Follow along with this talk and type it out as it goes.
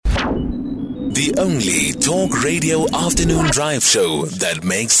The only talk radio afternoon drive show that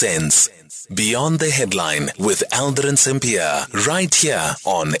makes sense. Beyond the Headline with Aldrin Sampear, right here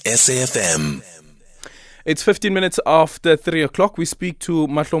on SAFM. It's 15 minutes after 3 o'clock. We speak to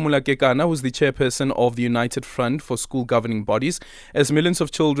Mahlomola Kekana, who's the chairperson of the United Front for School Governing Bodies. As millions of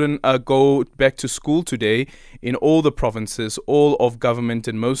children go back to school today in all the provinces, all of government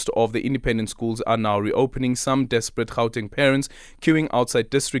and most of the independent schools are now reopening. Some desperate Gauteng parents queuing outside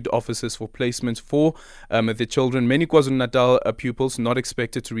district offices for placements for the children. Many KwaZulu-Natal pupils not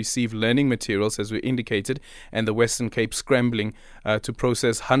expected to receive learning materials, as we indicated, and the Western Cape scrambling to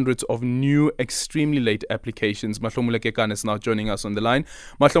process hundreds of new, extremely late applications. Mahlomola Kekana is now joining us on the line.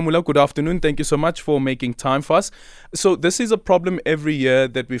 Mahlomola, good afternoon. Thank you so much for making time for us. So this is a problem every year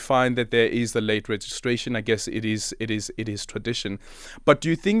that we find that there is the late registration. I guess it is tradition. But do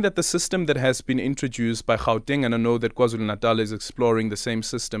you think that the system that has been introduced by Gauteng, and I know that KwaZulu-Natal is exploring the same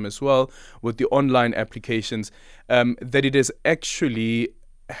system as well with the online applications, that it has actually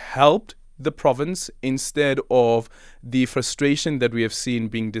helped the province instead of the frustration that we have seen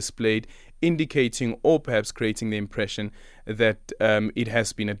being displayed, indicating or perhaps creating the impression that it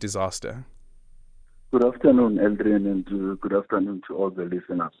has been a disaster? Good afternoon, Aldrin, and good afternoon to all the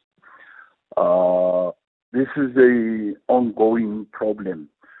listeners. This is an ongoing problem.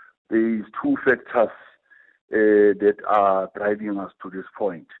 There is two factors that are driving us to this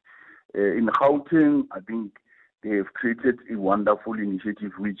point. In Gauteng, I think they have created a wonderful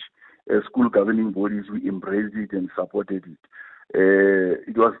initiative which school governing bodies, we embraced it and supported it.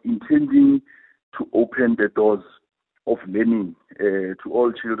 It was intending to open the doors of learning to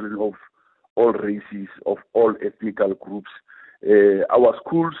all children of all races, of all ethnical groups. Our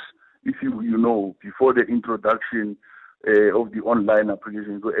schools, if you know, before the introduction of the online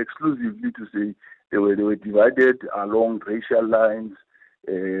applications, were exclusively to say they were divided along racial lines.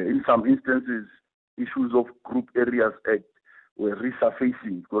 In some instances, issues of Group Areas Act were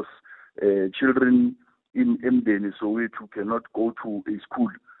resurfacing because children in Mdeni, Soweto cannot go to a school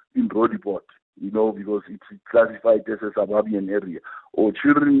in Roodepoort, because it's classified as a suburban area. Or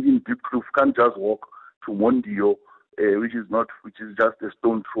children in Diepkloof can't just walk to Mondio, which is just a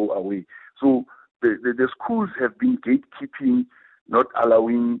stone throw away. So the schools have been gatekeeping, not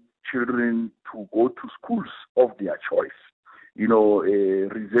allowing children to go to schools of their choice.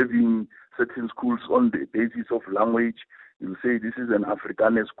 Reserving certain schools on the basis of language. You say this is an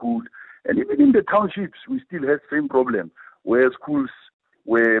Afrikaner school. And even in the townships, we still have the same problem, where schools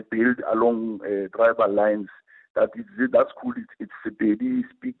were built along tribal lines. That school it's Sepedi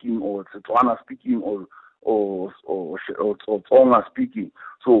speaking, or Setswana speaking, or Tsonga speaking.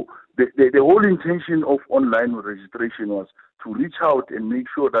 So the whole intention of online registration was to reach out and make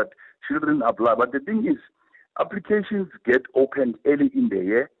sure that children apply. But the thing is, applications get opened early in the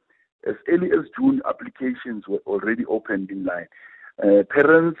year. As early as June, applications were already opened in line.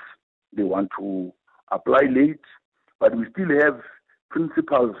 Parents, they want to apply late, but we still have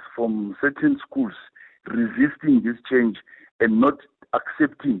principals from certain schools resisting this change and not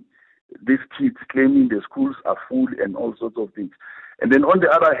accepting these kids claiming the schools are full and all sorts of things. And then on the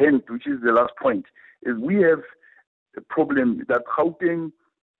other hand, which is the last point, is we have a problem that Gauteng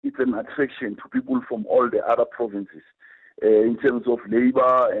is an attraction to people from all the other provinces in terms of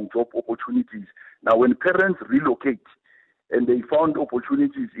labor and job opportunities. Now, when parents relocate and they found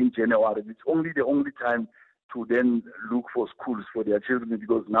opportunities in January, it's the only time to then look for schools for their children,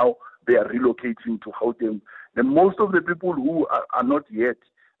 because now they are relocating to Gauteng. And most of the people who are not yet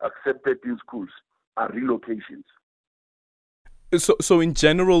accepted in schools are relocations. So in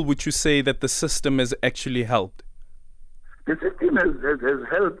general, would you say that the system has actually helped? The system has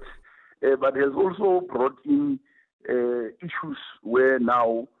helped, but has also brought in issues where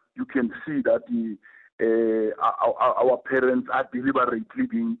now you can see that our parents are deliberately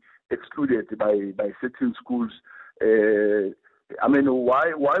being excluded by certain schools.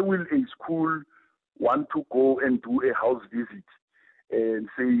 Why will a school want to go and do a house visit and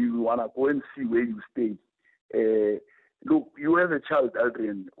say you want to go and see where you stay? Look, you have a child,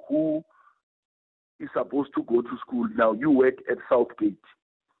 Adrian, who is supposed to go to school. Now, you work at Southgate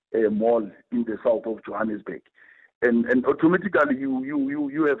Mall in the south of Johannesburg. And automatically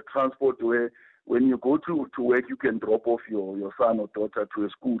you have transport where when you go to work, you can drop off your son or daughter to a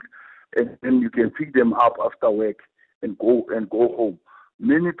school, and then you can pick them up after work and go home.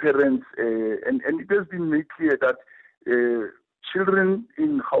 Many parents, and it has been made clear that children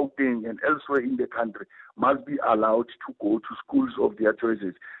in Gauteng and elsewhere in the country must be allowed to go to schools of their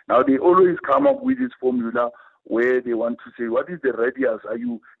choices. Now, they always come up with this formula where they want to say, what is the radius?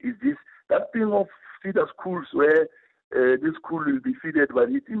 Is this that thing of feeder schools where this school will be feeded, but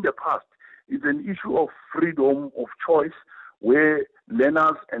it's in the past. It's an issue of freedom of choice, where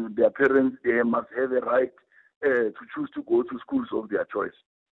learners and their parents must have a right to choose to go to schools of their choice.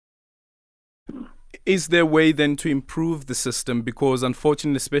 Is there a way then to improve the system? Because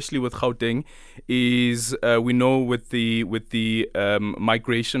unfortunately, especially with Gauteng, we know with the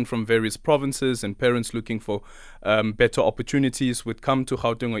migration from various provinces and parents looking for better opportunities would come to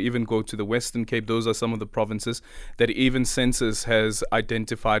Gauteng or even go to the Western Cape. Those are some of the provinces that even census has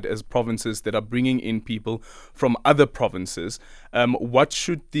identified as provinces that are bringing in people from other provinces. What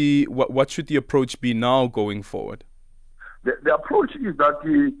should the approach be now going forward? The approach is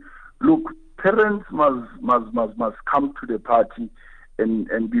that look. Parents must come to the party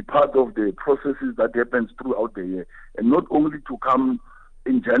and be part of the processes that happens throughout the year, and not only to come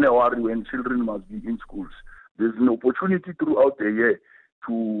in January when children must be in schools. There's an opportunity throughout the year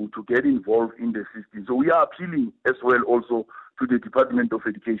to get involved in the system. So we are appealing as well also to the Department of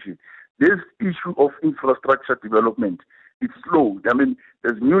Education. This issue of infrastructure development, it's slow. I mean,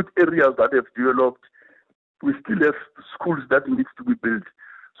 there's new areas that have developed. We still have schools that needs to be built.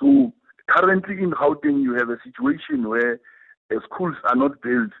 So currently in Gauteng, you have a situation where schools are not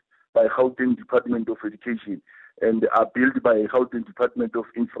built by Gauteng Department of Education and are built by Gauteng Department of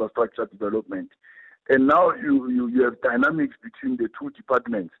Infrastructure Development. And now you have dynamics between the two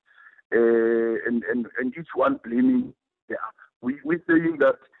departments, and each one blaming. Yeah, we're saying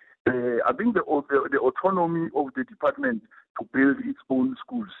that I think the autonomy of the department to build its own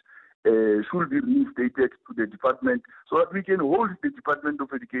schools should be reinstated to the department so that we can hold the Department of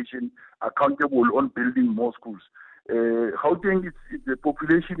Education accountable on building more schools. Gauteng, the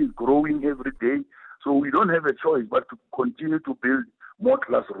population is growing every day, so we don't have a choice but to continue to build more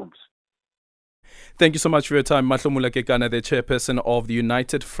classrooms. Thank you so much for your time, Mahlomola Kekana, the Chairperson of the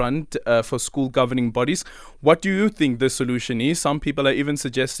United Front for School Governing Bodies. What do you think the solution is? Some people are even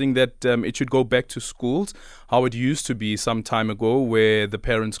suggesting that it should go back to schools, how it used to be some time ago, where the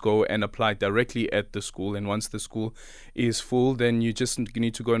parents go and apply directly at the school. And once the school is full, then you just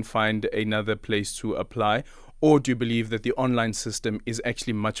need to go and find another place to apply. Or do you believe that the online system is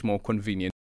actually much more convenient?